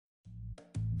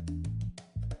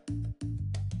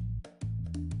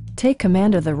Take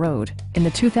command of the road in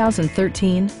the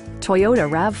 2013 Toyota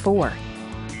RAV4.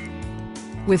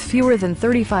 With fewer than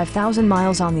 35,000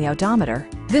 miles on the odometer,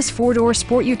 this four-door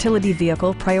sport utility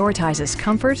vehicle prioritizes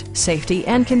comfort, safety,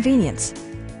 and convenience.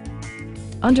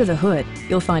 Under the hood,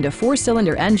 you'll find a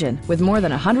four-cylinder engine with more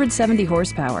than 170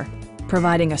 horsepower,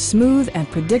 providing a smooth and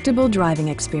predictable driving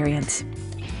experience.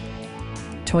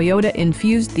 Toyota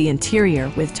infused the interior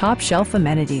with top-shelf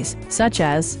amenities such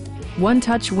as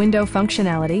one-touch window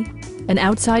functionality, an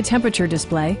outside temperature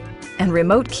display, and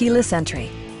remote keyless entry.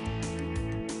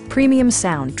 Premium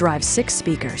sound drives 6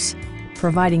 speakers,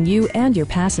 providing you and your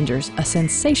passengers a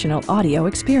sensational audio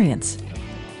experience.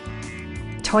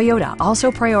 Toyota also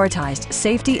prioritized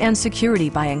safety and security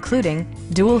by including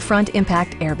dual front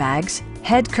impact airbags,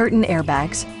 head curtain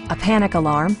airbags, a panic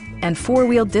alarm, and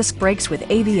 4-wheel disc brakes with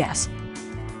ABS.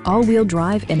 All-wheel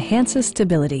drive enhances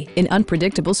stability in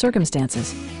unpredictable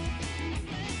circumstances.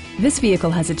 This vehicle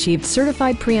has achieved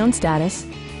certified pre-owned status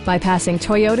by passing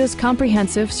Toyota's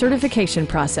comprehensive certification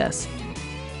process.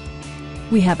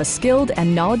 We have a skilled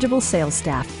and knowledgeable sales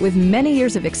staff with many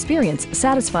years of experience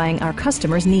satisfying our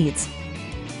customers' needs.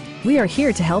 We are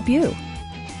here to help you.